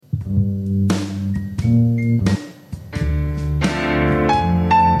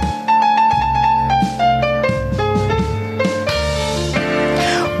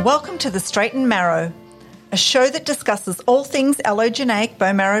to The Straightened Marrow, a show that discusses all things allogeneic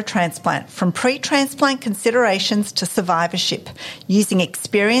bone marrow transplant, from pre-transplant considerations to survivorship, using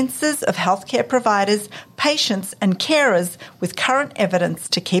experiences of healthcare providers, patients and carers with current evidence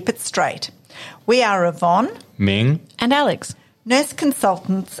to keep it straight. We are Yvonne, Ming, and Alex, nurse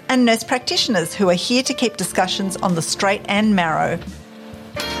consultants and nurse practitioners who are here to keep discussions on the straight and marrow.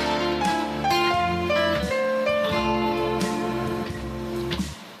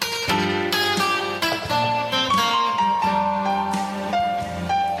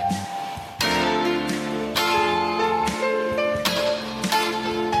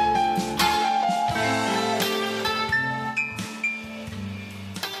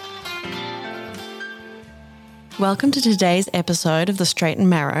 welcome to today's episode of The Straightened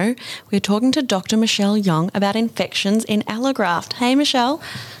Marrow. We're talking to Dr Michelle Yong about infections in allograft. Hey, Michelle.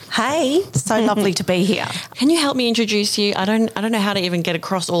 Hey, so lovely to be here. Can you help me introduce you? I don't know how to even get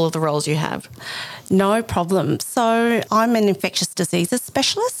across all of the roles you have. No problem. So I'm an infectious diseases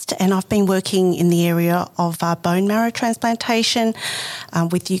specialist and I've been working in the area of bone marrow transplantation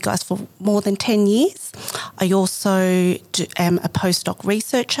with you guys for more than 10 years. I also am a postdoc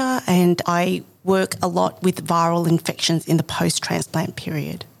researcher and I work a lot with viral infections in the post-transplant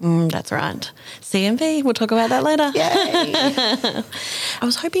period. That's right. CMV, we'll talk about that later. Yay! I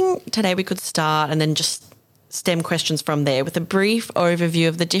was hoping today we could start and then just stem questions from there with a brief overview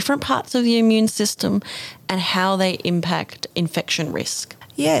of the different parts of the immune system and how they impact infection risk.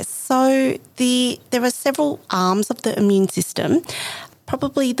 Yes, so there are several arms of the immune system.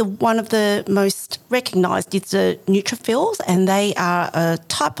 Probably one of the most recognised is the neutrophils, and they are a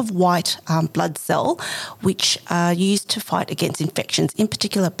type of white blood cell which are used to fight against infections, in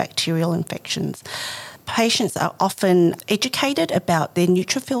particular bacterial infections. Patients are often educated about their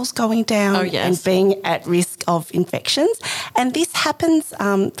neutrophils going down and being at risk of infections. And this happens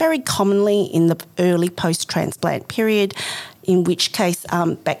very commonly in the early post-transplant period, in which case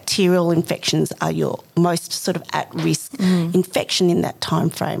bacterial infections are your most sort of at-risk infection in that time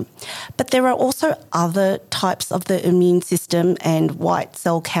frame. But there are also other types of the immune system and white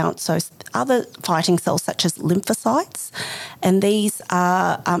cell count, so other fighting cells such as lymphocytes, and these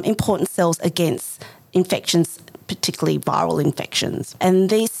are important cells against infections, particularly viral infections. And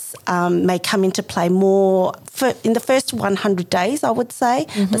this may come into play more in the first 100 days, I would say,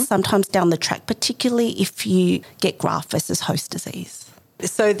 but sometimes down the track, particularly if you get graft versus host disease.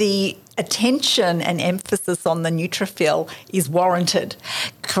 So the attention and emphasis on the neutrophil is warranted.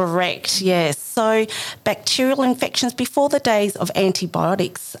 Correct, yes. So bacterial infections before the days of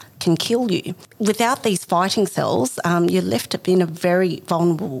antibiotics can kill you. Without these fighting cells, you're left in a very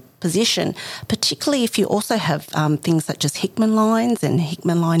vulnerable position, particularly if you also have things such as Hickman lines and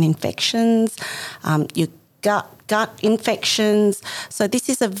Hickman line infections, your gut infections. So this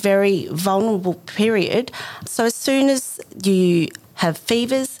is a very vulnerable period. So as soon as you have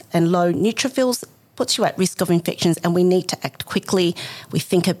fevers and low neutrophils, puts you at risk of infections, and we need to act quickly. We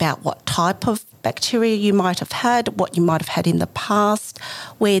think about what type of bacteria you might have had, what you might have had in the past,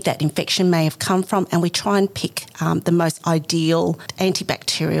 where that infection may have come from, and we try and pick the most ideal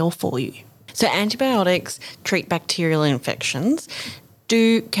antibacterial for you. So antibiotics treat bacterial infections.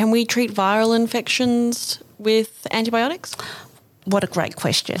 Can we treat viral infections with antibiotics? What a great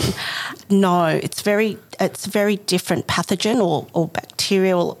question. No, it's very different pathogen or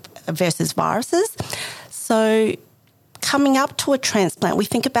bacterial versus viruses. So coming up to a transplant, we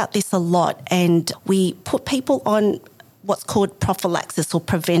think about this a lot, and we put people on what's called prophylaxis or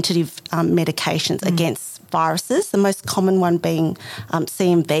preventative medications against viruses, the most common one being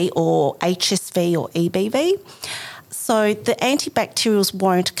CMV or HSV or EBV. So the antibacterials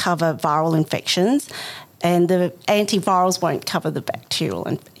won't cover viral infections, and the antivirals won't cover the bacterial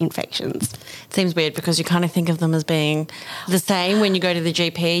infections. It seems weird because you kind of think of them as being the same when you go to the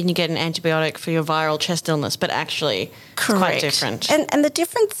GP and you get an antibiotic for your viral chest illness, but actually it's quite different. And the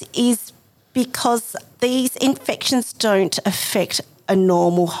difference is because these infections don't affect a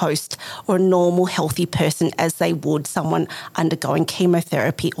normal host or a normal healthy person as they would someone undergoing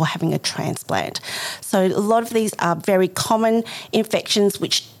chemotherapy or having a transplant. So a lot of these are very common infections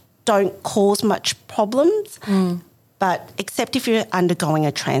which don't cause much problems, but except if you're undergoing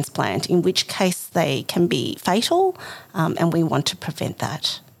a transplant, in which case they can be fatal, and we want to prevent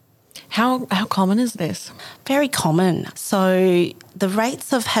that. How common is this? Very common. So the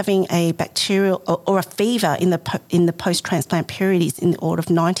rates of having a bacterial or a fever in the post-transplant period is in the order of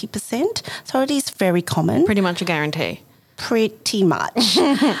 90%. So it is very common. Pretty much a guarantee. Pretty much.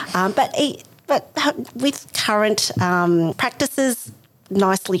 But with current practices,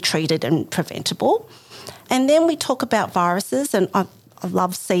 nicely treated and preventable. And then we talk about viruses, and I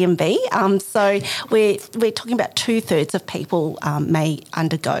love CMV. So we're talking about 2/3 of people may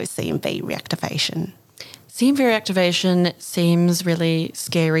undergo CMV reactivation. CMV reactivation seems really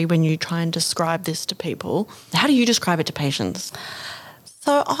scary when you try and describe this to people. How do you describe it to patients?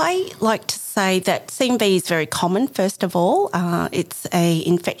 So I like to say that CMV is very common, first of all. It's an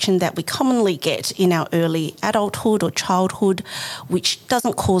infection that we commonly get in our early adulthood or childhood, which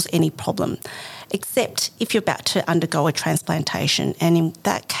doesn't cause any problem, except if you're about to undergo a transplantation. And in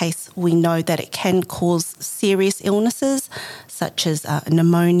that case, we know that it can cause serious illnesses such as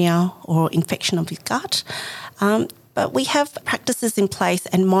pneumonia or infection of the gut. But we have practices in place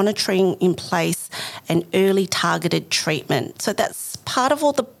and monitoring in place and early targeted treatment. So that's part of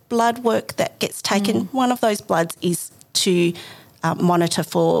all the blood work that gets taken. One of those bloods is to monitor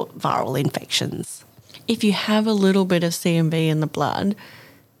for viral infections. If you have a little bit of CMV in the blood,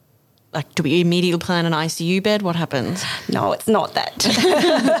 like, do we immediately plan an ICU bed? What happens? No, it's not that.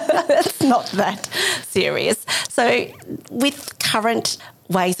 It's not that serious. So with current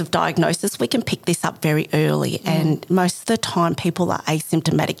ways of diagnosis, we can pick this up very early, and most of the time people are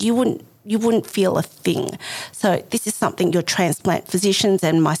asymptomatic. You wouldn't feel a thing. So this is something your transplant physicians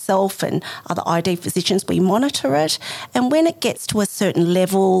and myself and other ID physicians, we monitor it. And when it gets to a certain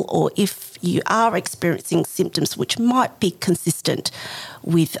level, or if you are experiencing symptoms which might be consistent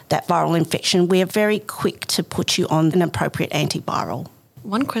with that viral infection, we are very quick to put you on an appropriate antiviral.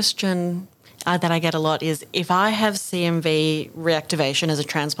 One question that I get a lot is, if I have CMV reactivation as a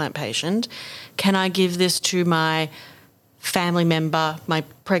transplant patient, can I give this to my family member, my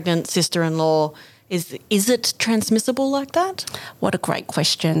pregnant sister-in-law? Is it transmissible like that? What a great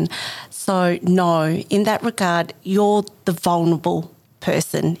question. So no, in that regard, you're the vulnerable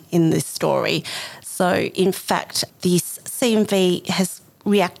person in this story. So in fact, this CMV has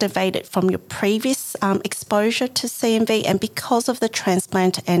reactivated from your previous exposure to CMV, and because of the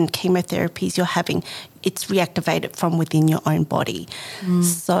transplant and chemotherapies you're having, it's reactivated from within your own body.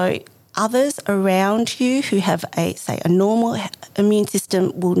 So others around you who have a normal immune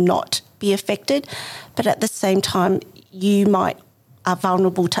system will not be affected, but at the same time you are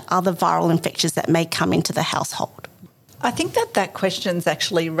vulnerable to other viral infections that may come into the household. I think that question's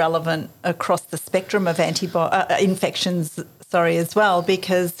actually relevant across the spectrum of infections as well,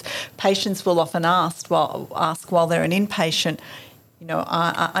 because patients will often ask while they're an inpatient,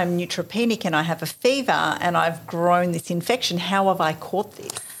 I'm neutropenic and I have a fever and I've grown this infection. How have I caught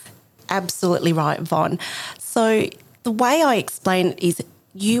this? Absolutely right, Von. So the way I explain it is,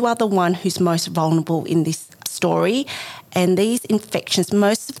 you are the one who's most vulnerable in this story, and these infections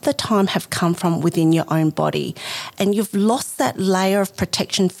most of the time have come from within your own body, and you've lost that layer of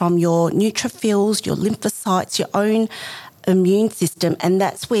protection from your neutrophils, your lymphocytes, your own immune system, and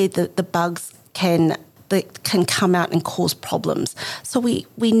that's where the bugs can come out and cause problems. So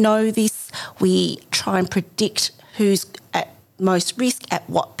we know this. We try and predict who's at most risk at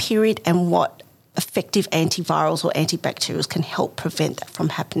what period, and what effective antivirals or antibacterials can help prevent that from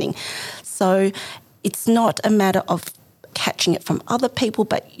happening. So it's not a matter of catching it from other people,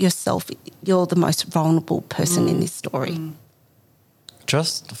 but yourself. You're the most vulnerable person in this story.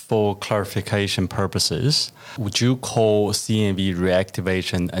 Just for clarification purposes, would you call CMV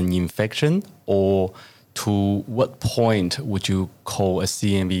reactivation an infection, or to what point would you call a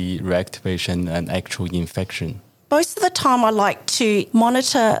CMV reactivation an actual infection? Most of the time I like to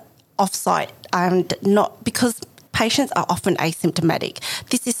monitor off-site, and not because patients are often asymptomatic.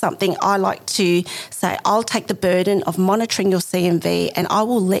 This is something I like to say, I'll take the burden of monitoring your CMV and I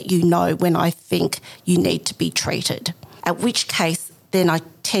will let you know when I think you need to be treated, at which case then I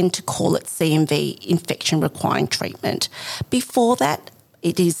tend to call it CMV infection requiring treatment. Before that,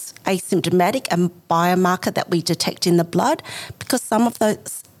 it is asymptomatic, a biomarker that we detect in the blood, because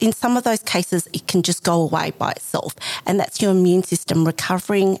in some of those cases, it can just go away by itself. And that's your immune system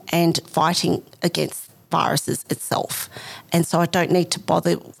recovering and fighting against viruses itself. And so I don't need to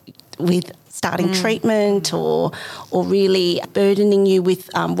bother with starting treatment or really burdening you with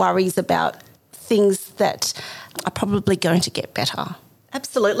worries about things that are probably going to get better.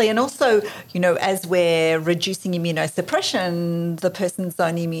 Absolutely. And also, as we're reducing immunosuppression, the person's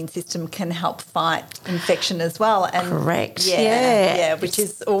own immune system can help fight infection as well. And correct. Yeah, which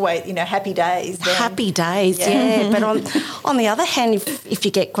is always, happy days. Then. Happy days, yeah. But on the other hand, if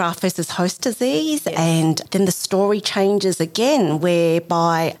you get graft versus host disease, and then the story changes again,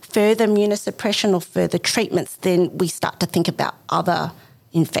 whereby further immunosuppression or further treatments, then we start to think about other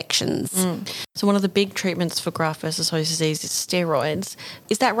infections. So one of the big treatments for graft versus host disease is steroids.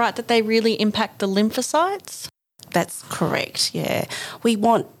 Is that right, that they really impact the lymphocytes? That's correct, yeah. We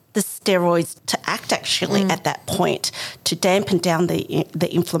want the steroids to act actually at that point to dampen down the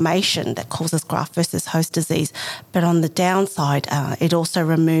inflammation that causes graft versus host disease. But on the downside, it also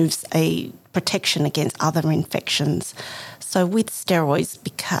removes a protection against other infections. So with steroids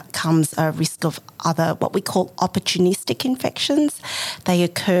comes a risk of other, what we call opportunistic infections. They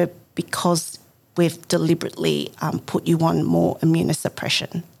occur because we've deliberately put you on more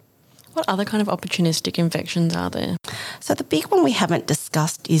immunosuppression. What other kind of opportunistic infections are there? So the big one we haven't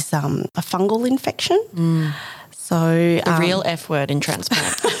discussed is a fungal infection. So the real F word in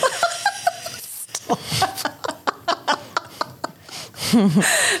transplant.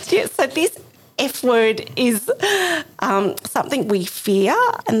 Yeah, so this F word is something we fear,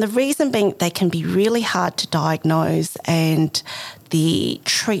 and the reason being they can be really hard to diagnose and the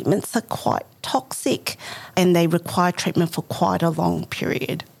treatments are quite toxic and they require treatment for quite a long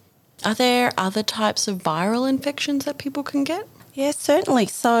period. Are there other types of viral infections that people can get? Yeah, certainly.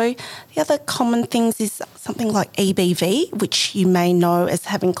 So the other common things is something like EBV, which you may know as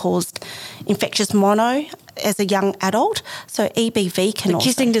having caused infectious mono as a young adult. So EBV can also...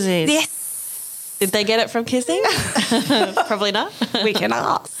 Kissing disease. Yes. Did they get it from kissing? Probably not. We can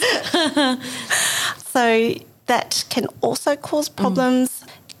ask. So that can also cause problems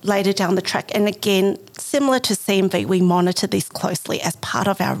later down the track. And again, similar to CMV, we monitor this closely as part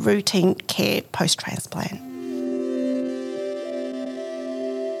of our routine care post-transplant.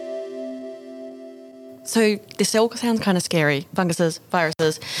 So this all sounds kind of scary. Funguses,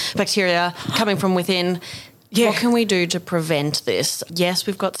 viruses, bacteria coming from within. Yeah. What can we do to prevent this? Yes,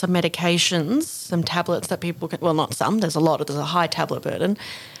 we've got some medications, some tablets that people can, well, not some, there's a high tablet burden.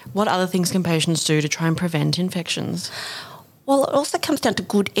 What other things can patients do to try and prevent infections? Well, it also comes down to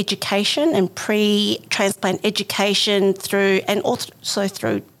good education and pre-transplant education and also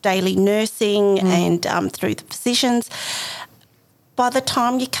through daily nursing and through the physicians. By the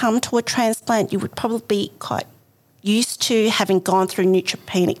time you come to a transplant, you would probably be quite used to having gone through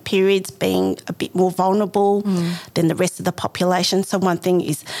neutropenic periods, being a bit more vulnerable than the rest of the population. So one thing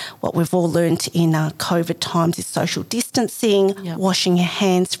is what we've all learned in COVID times is social distancing, washing your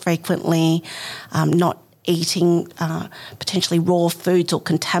hands frequently, not eating potentially raw foods or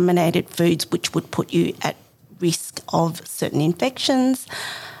contaminated foods, which would put you at risk of certain infections.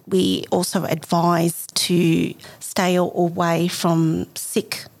 We also advise to stay away from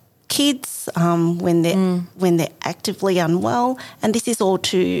sick kids when they're actively unwell, and this is all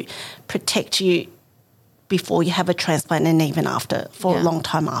to protect you before you have a transplant and even after, for a long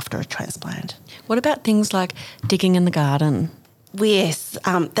time after a transplant. What about things like digging in the garden? Yes,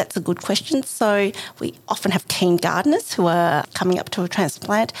 that's a good question. So we often have keen gardeners who are coming up to a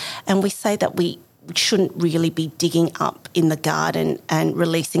transplant, and we say that we shouldn't really be digging up in the garden and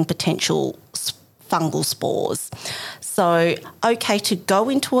releasing potential fungal spores. So okay to go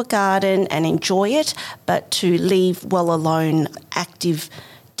into a garden and enjoy it, but to leave well alone active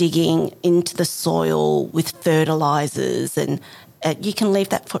digging into the soil with fertilisers, and you can leave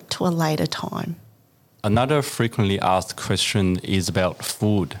that to a later time. Another frequently asked question is about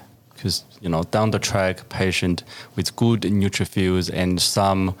food, because down the track, patient with good neutrophils and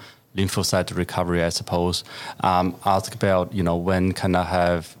some lymphocyte recovery, I suppose, ask about when can I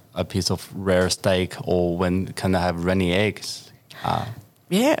have a piece of rare steak, or when can I have runny eggs?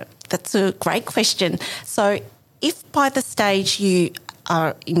 Yeah, that's a great question. So if by the stage you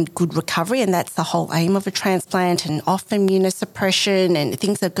are in good recovery, and that's the whole aim of a transplant, and off immunosuppression and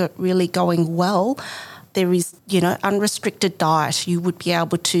things are really going well, there is, unrestricted diet. You would be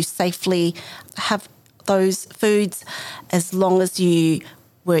able to safely have those foods as long as you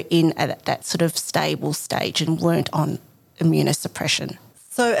were in at that sort of stable stage and weren't on immunosuppression.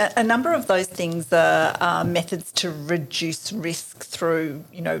 So a number of those things are methods to reduce risk through,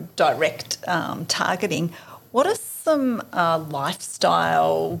 direct targeting. What are some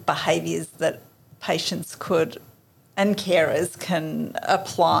lifestyle behaviours that patients could and carers can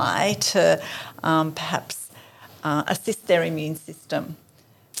apply to perhaps assist their immune system?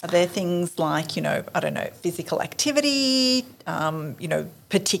 Are there things like, physical activity,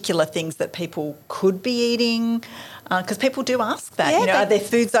 particular things that people could be eating? Because people do ask that, are there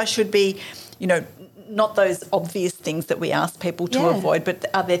foods I should be, not those obvious things that we ask people to avoid, but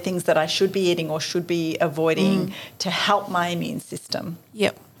are there things that I should be eating or should be avoiding to help my immune system?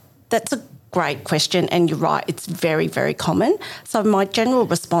 Yep, that's a great question, and you're right, it's very, very common. So my general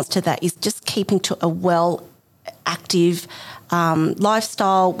response to that is just keeping to a well active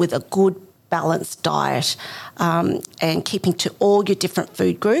lifestyle with a good balanced diet and keeping to all your different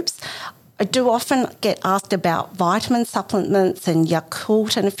food groups. I do often get asked about vitamin supplements and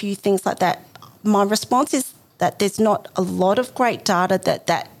Yakult and a few things like that. My response is that there's not a lot of great data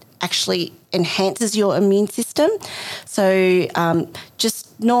that actually enhances your immune system. So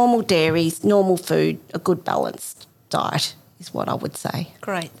just normal dairies, normal food, a good balanced diet is what I would say.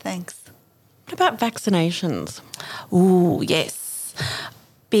 Great, thanks. What about vaccinations? Ooh, yes.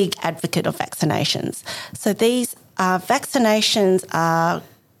 Big advocate of vaccinations. So these vaccinations are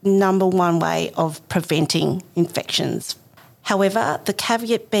number one way of preventing infections. However, the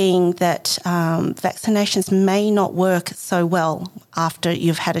caveat being that vaccinations may not work so well after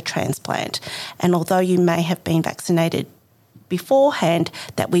you've had a transplant. And although you may have been vaccinated beforehand,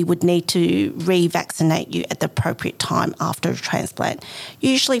 that we would need to revaccinate you at the appropriate time after a transplant,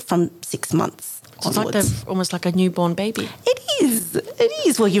 usually from 6 months onwards. It's like almost like a newborn baby. It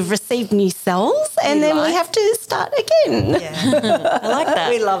is. Well, you've received new cells and then we have to start again. Yeah. I like that.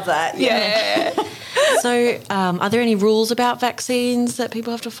 We love that. Yeah. So are there any rules about vaccines that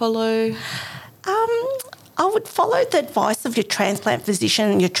people have to follow? I would follow the advice of your transplant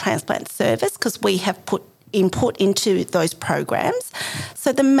physician and your transplant service, because we have put input into those programs.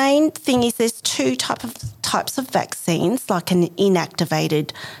 So the main thing is there's two types of vaccines, like an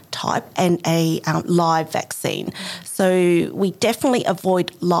inactivated type and a live vaccine. So we definitely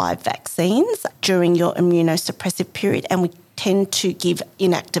avoid live vaccines during your immunosuppressive period, and we tend to give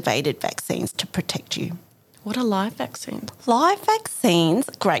inactivated vaccines to protect you. What are live vaccines? Live vaccines,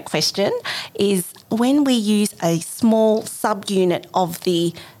 great question, is when we use a small subunit of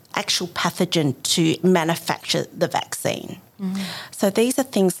the actual pathogen to manufacture the vaccine. Mm-hmm. So these are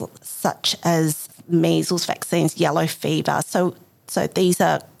things such as measles vaccines, yellow fever. So these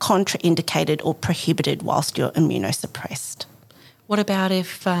are contraindicated or prohibited whilst you're immunosuppressed. What about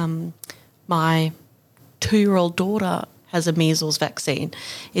if my 2-year-old daughter has a measles vaccine?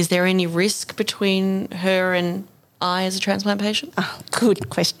 Is there any risk between her and I as a transplant patient? Good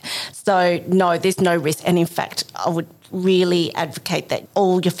question. So no, there's no risk. And in fact, I would really advocate that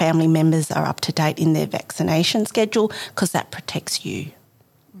all your family members are up to date in their vaccination schedule, because that protects you.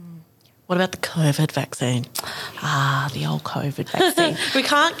 What about the COVID vaccine? The old COVID vaccine. We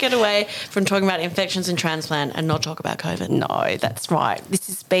can't get away from talking about infections and transplant and not talk about COVID. No, that's right. This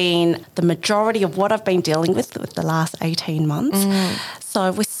has been the majority of what I've been dealing with the last 18 months.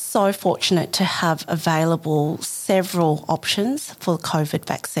 So we're so fortunate to have available several options for the COVID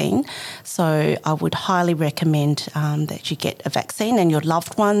vaccine. So I would highly recommend that you get a vaccine, and your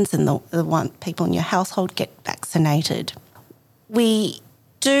loved ones and the people in your household get vaccinated. We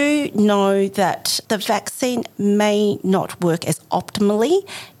do know that the vaccine may not work as optimally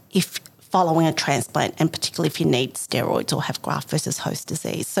if following a transplant, and particularly if you need steroids or have graft versus host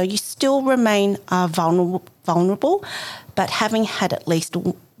disease. So you still remain vulnerable, but having had at least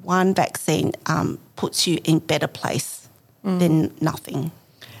one vaccine puts you in better place than nothing.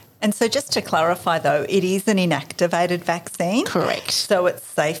 And so just to clarify though, it is an inactivated vaccine. Correct. So it's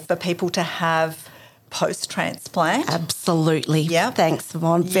safe for people to have post-transplant. Absolutely. Yeah. Thanks,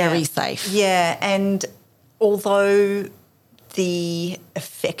 Yvonne. Very safe. Yeah, and although the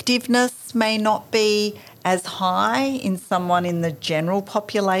effectiveness may not be as high in someone in the general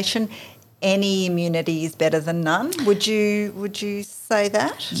population, any immunity is better than none. Would you say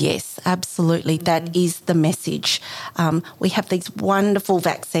that? Yes, absolutely. That is the message. We have these wonderful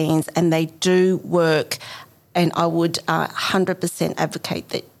vaccines and they do work, and I would 100% advocate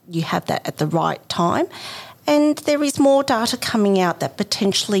that you have that at the right time. And there is more data coming out that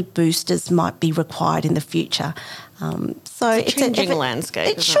potentially boosters might be required in the future. So it's a changing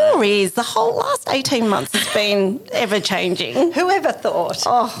landscape. It sure is. The whole last 18 months has been ever changing. Whoever thought?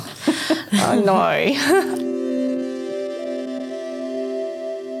 Oh, I know.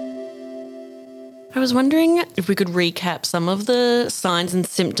 I was wondering if we could recap some of the signs and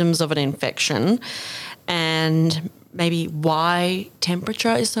symptoms of an infection and maybe why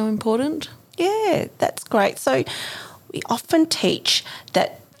temperature is so important. Yeah, that's great. So we often teach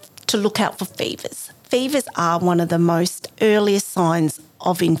that to look out for fevers. Fevers are one of the most earliest signs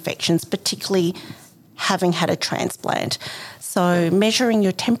of infections, particularly having had a transplant. So measuring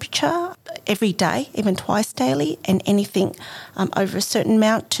your temperature every day, even twice daily, and anything over a certain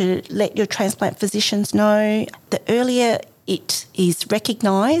amount to let your transplant physicians know. The earlier it is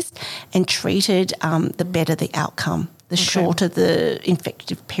recognised and treated, the better the outcome. The shorter the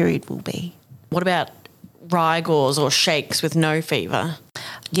infective period will be. What about rigors or shakes with no fever?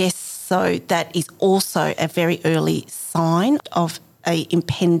 Yes, so that is also a very early sign of a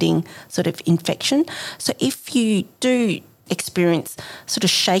impending sort of infection. So if you do experience sort of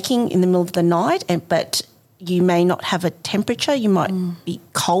shaking in the middle of the night, but you may not have a temperature, you might be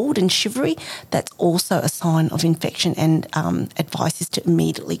cold and shivery, that's also a sign of infection, and advice is to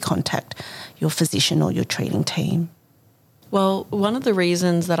immediately contact your physician or your treating team. Well, one of the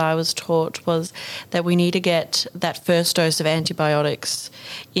reasons that I was taught was that we need to get that first dose of antibiotics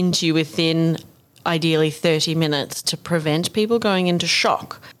into you within ideally 30 minutes to prevent people going into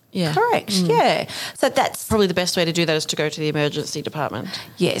shock. Yeah. Correct, yeah. So that's Probably the best way to do that is to go to the emergency department.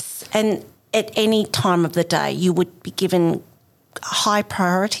 yes. And at any time of the day, you would be given high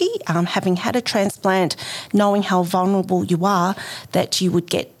priority, having had a transplant, knowing how vulnerable you are, that you would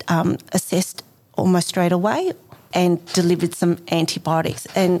get assessed almost straight away and delivered some antibiotics.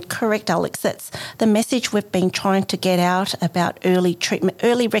 And correct, Alex, that's the message we've been trying to get out about early treatment,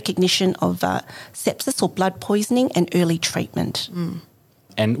 early recognition of sepsis or blood poisoning and early treatment.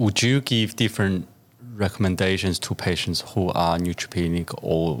 And would you give different recommendations to patients who are neutropenic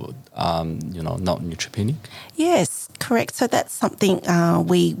or, not neutropenic? Yes, correct. So that's something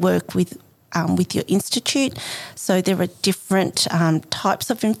we work with your institute. So there are different types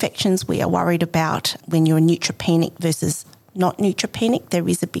of infections we are worried about when you're neutropenic versus not neutropenic. There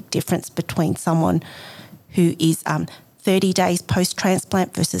is a big difference between someone who is 30 days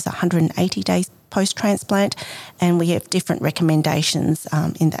post-transplant versus 180 days post-transplant, and we have different recommendations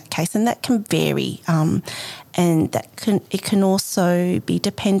in that case, and that can vary, and it can also be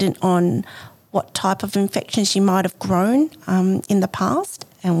dependent on what type of infections you might have grown in the past,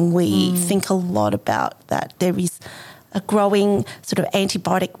 and we think a lot about that. There is a growing sort of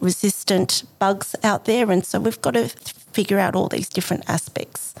antibiotic-resistant bugs out there, and so we've got to figure out all these different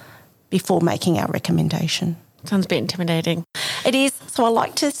aspects before making our recommendation. Sounds a bit intimidating. It is. So I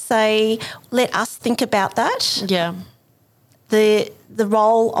like to say, let us think about that. Yeah. The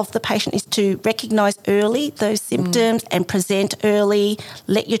role of the patient is to recognise early those symptoms and present early,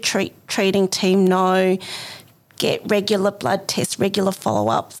 let your treating team know, get regular blood tests, regular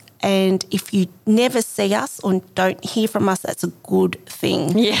follow-ups. And if you never see us or don't hear from us, that's a good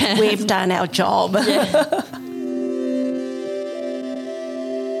thing. Yeah. We've done our job. Yeah.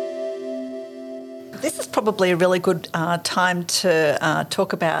 This is probably a really good time to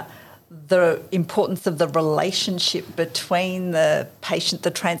talk about the importance of the relationship between the patient, the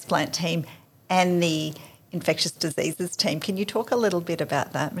transplant team, and the infectious diseases team. Can you talk a little bit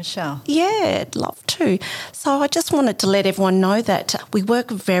about that, Michelle? Yeah, I'd love to. So I just wanted to let everyone know that we work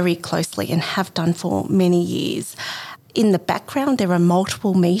very closely and have done for many years. In the background, there are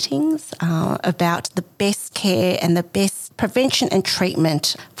multiple meetings about the best care and the best prevention and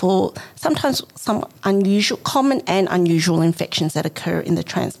treatment for sometimes some common and unusual infections that occur in the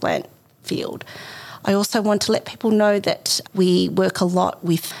transplant field. I also want to let people know that we work a lot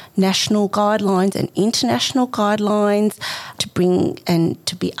with national guidelines and international guidelines to bring and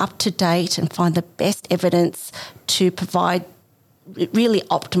to be up to date and find the best evidence to provide really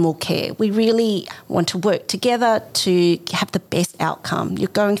optimal care. We really want to work together to have the best outcome. You're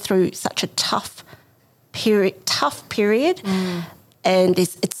going through such a tough period, and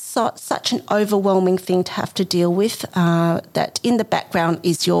it's such an overwhelming thing to have to deal with, that in the background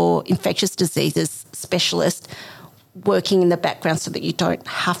is your infectious diseases specialist working in the background so that you don't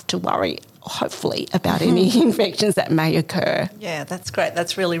have to worry, hopefully, about any infections that may occur. Yeah, that's great.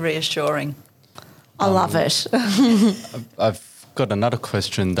 That's really reassuring. I love it. I've got another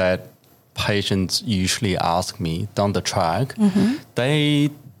question that patients usually ask me down the track. They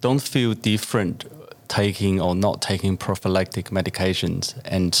don't feel different taking or not taking prophylactic medications,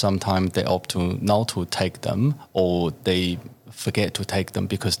 and sometimes they opt to not to take them, or they forget to take them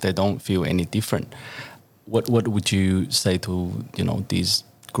because they don't feel any different. What would you say to these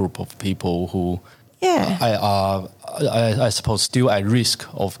group of people who I suppose still at risk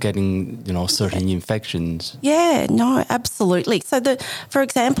of getting certain infections? Yeah, no, absolutely. So for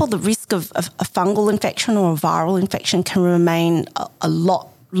example, the risk of a fungal infection or a viral infection can remain a lot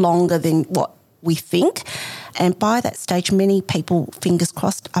longer than what we think. And by that stage, many people, fingers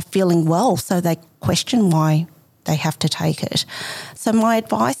crossed, are feeling well, so they question why they have to take it. So my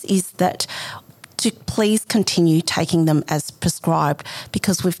advice is that to please continue taking them as prescribed,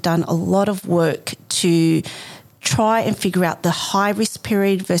 because we've done a lot of work to try and figure out the high-risk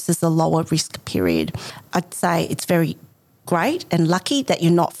period versus the lower-risk period. I'd say it's very great and lucky that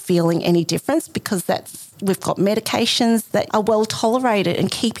you're not feeling any difference, because we've got medications that are well tolerated and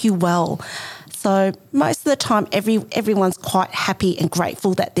keep you well. So most of the time, everyone's quite happy and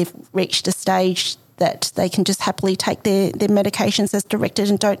grateful that they've reached a stage that they can just happily take their medications as directed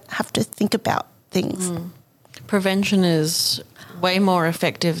and don't have to think about things. Prevention is way more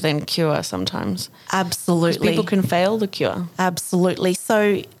effective than cure sometimes. Absolutely. People can fail the cure. Absolutely.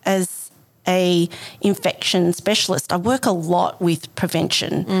 So as a infection specialist, I work a lot with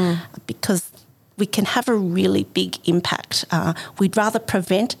prevention because we can have a really big impact. We'd rather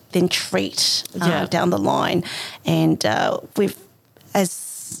prevent than treat down the line. And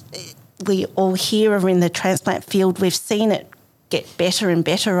as we all here are in the transplant field, we've seen it get better and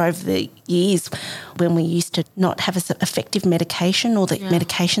better over the years when we used to not have as effective medication, or that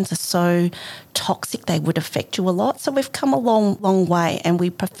medications are so toxic they would affect you a lot. So we've come a long way, and we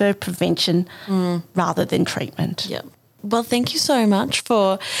prefer prevention rather than treatment. Yeah. Well, thank you so much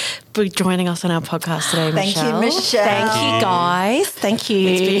for joining us on our podcast today, Michelle. Thank you, Michelle. Thank you, guys. Thank you.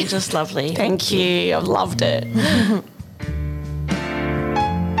 It's been just lovely. Thank you. I've loved it.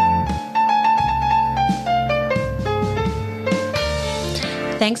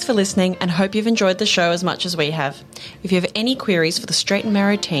 Thanks for listening, and hope you've enjoyed the show as much as we have. If you have any queries for the Straight and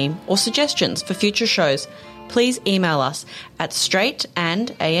Marrow team or suggestions for future shows, please email us at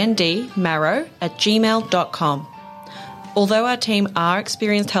straightandandmarrow@gmail.com. Although our team are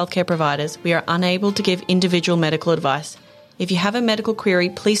experienced healthcare providers, we are unable to give individual medical advice. If you have a medical query,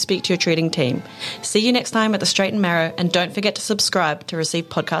 please speak to your treating team. See you next time at the Straight and Marrow, and don't forget to subscribe to receive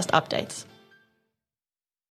podcast updates.